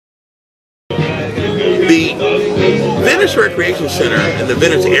The Venice Recreation Center and the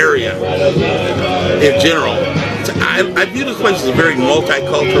Venice area in general, I view this place as a very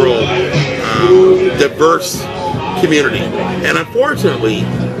multicultural, diverse community. And unfortunately,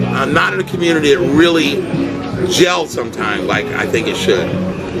 not in a community that really gels sometimes like I think it should.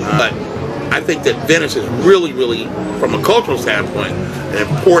 But I think that Venice is really, from a cultural standpoint, an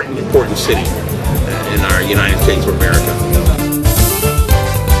important city in our United States of America.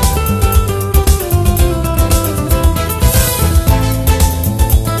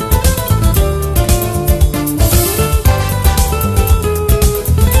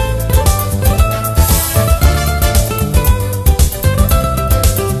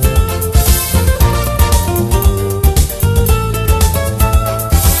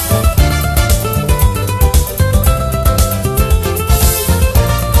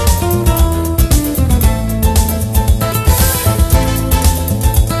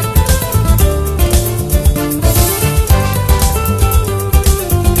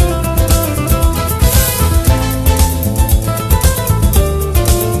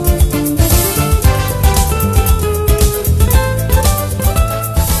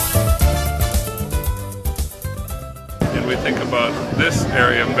 We think about this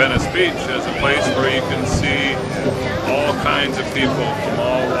area of Venice Beach as a place where you can see all kinds of people from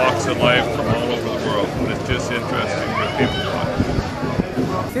all walks of life from all over the world. And it's just interesting where people are.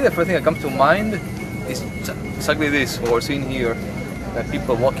 I think the first thing that comes to mind is exactly this, what we're seeing here. That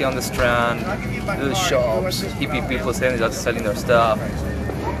people walking on the strand, little shops, hippie people just selling their stuff.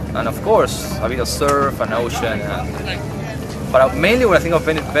 And of course, a bit of surf and ocean. But mainly when I think of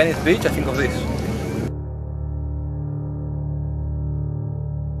Venice Beach, I think of this.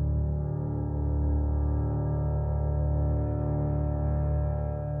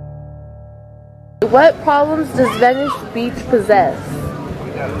 What problems does Venice Beach possess?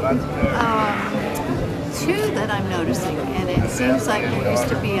 Two that I'm noticing, and it seems like there used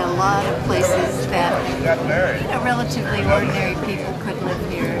to be a lot of places that relatively ordinary people could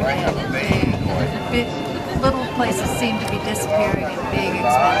live here, and little places seem to be disappearing, and big,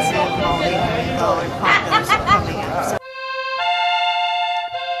 expensive, multi-million-dollar condos are coming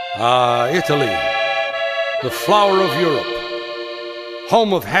up. Italy, the flower of Europe.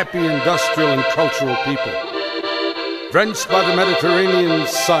 Home of happy industrial and cultural people, drenched by the Mediterranean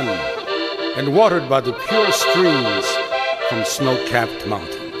sun and watered by the pure streams from snow-capped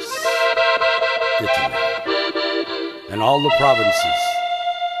mountains. Italy and all the provinces.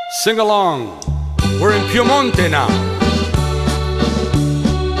 Sing along, we're in Piemonte now.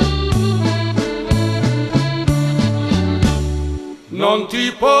 Non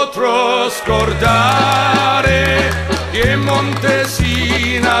ti potrò scordare,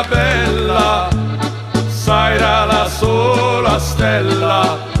 Piemontesina bella, sarà la sola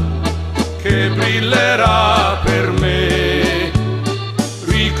stella che brillerà per me.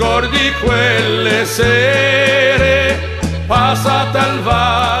 Ricordi quelle sere passate al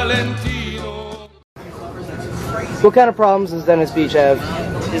Valentino. What kind of problems does Venice Beach have?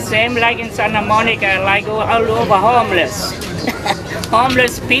 The same like in Santa Monica, like all over homeless.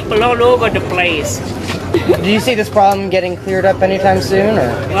 Homeless people all over the place. Do you see this problem getting cleared up anytime soon?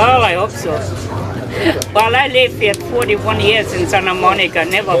 Or? Well, I hope so. Well, I lived here 41 years in Santa Monica,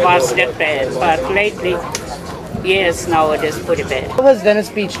 never was that bad, but lately, yes, now it is pretty bad. How has Venice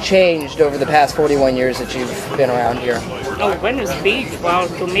Beach changed over the past 41 years that you've been around here? Oh, Venice Beach, well,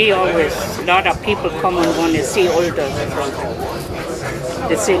 to me always, a lot of people come and want to see all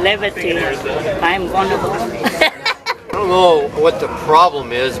the celebrity. I'm one of them. I don't know what the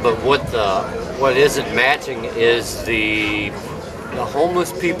problem is, but what isn't matching is the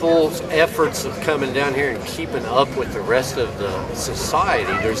homeless people's efforts of coming down here and keeping up with the rest of the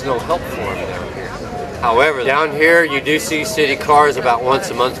society. There's no help for them down here. However, down here you do see city cars about once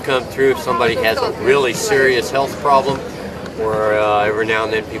a month come through if somebody has a really serious health problem, or every now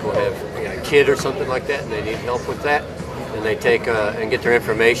and then people have a kid or something like that and they need help with that. And they take and get their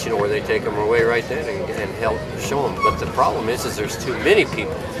information, or they take them away right then and help show them. But the problem is there's too many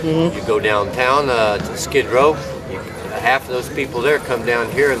people. Mm-hmm. You go downtown to Skid Row, half of those people there come down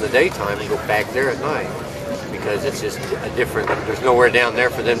here in the daytime and go back there at night, because it's just a different, there's nowhere down there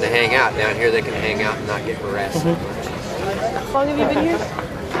for them to hang out. Down here they can hang out and not get harassed so much. How long have you been here?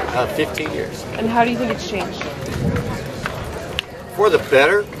 15 years. And how do you think it's changed? For the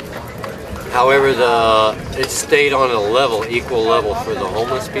better. However, it's stayed on a level, equal level for the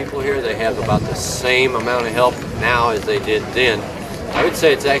homeless people here. They have about the same amount of help now as they did then. I would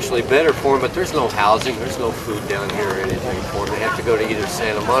say it's actually better for them, but there's no housing, there's no food down here or anything for them. They have to go to either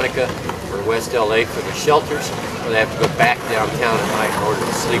Santa Monica or West LA for the shelters, or they have to go back downtown at night in order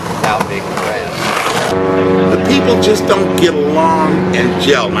to sleep without being harassed. The people just don't get along and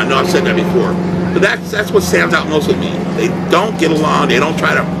gel. And I know I've said that before, but that's what stands out most with me. They don't get along. They don't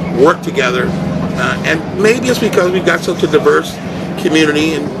try to work together, and maybe it's because we've got such a diverse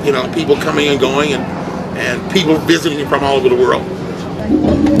community, and you know, people coming and going, and people visiting from all over the world.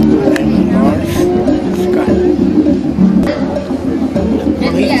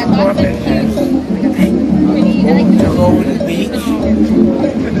 Police department has took over the beach.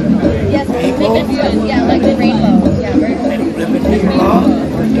 People implementing law.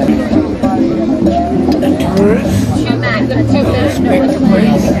 The tourists respect the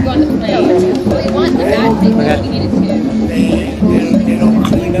place. They don't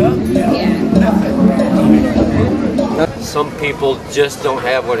clean up. Some people just don't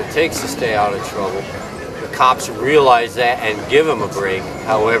have what it takes to stay out of trouble. The cops realize that and give them a break.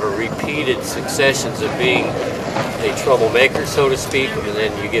 However, repeated successions of being a troublemaker, so to speak, and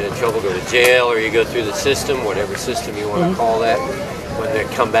then you get in trouble, go to jail, or you go through the system, whatever system you want to call that. When they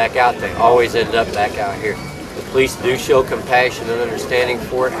come back out, they always end up back out here. The police do show compassion and understanding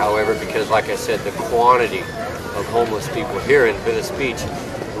for it, however, because like I said, the quantity of homeless people here in Venice Beach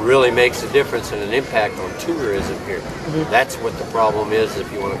really makes a difference and an impact on tourism here. That's what the problem is,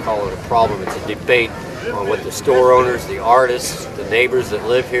 if you want to call it a problem. It's a debate on what the store owners, the artists, the neighbors that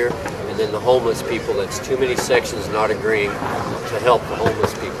live here, and then the homeless people. That's too many sections not agreeing to help the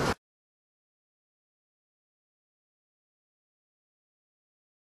homeless people.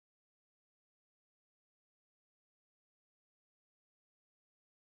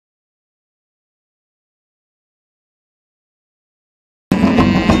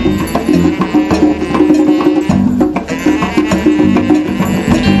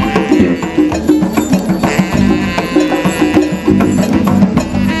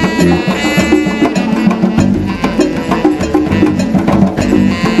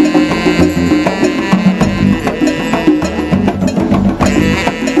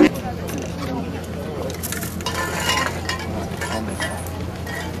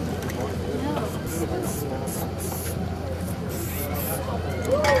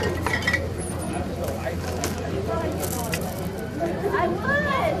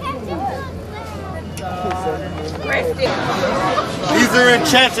 These are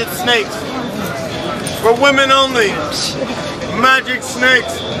enchanted snakes. For women only. Magic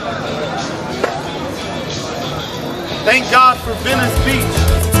snakes. Thank God for Venice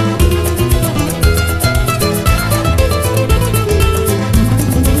Beach.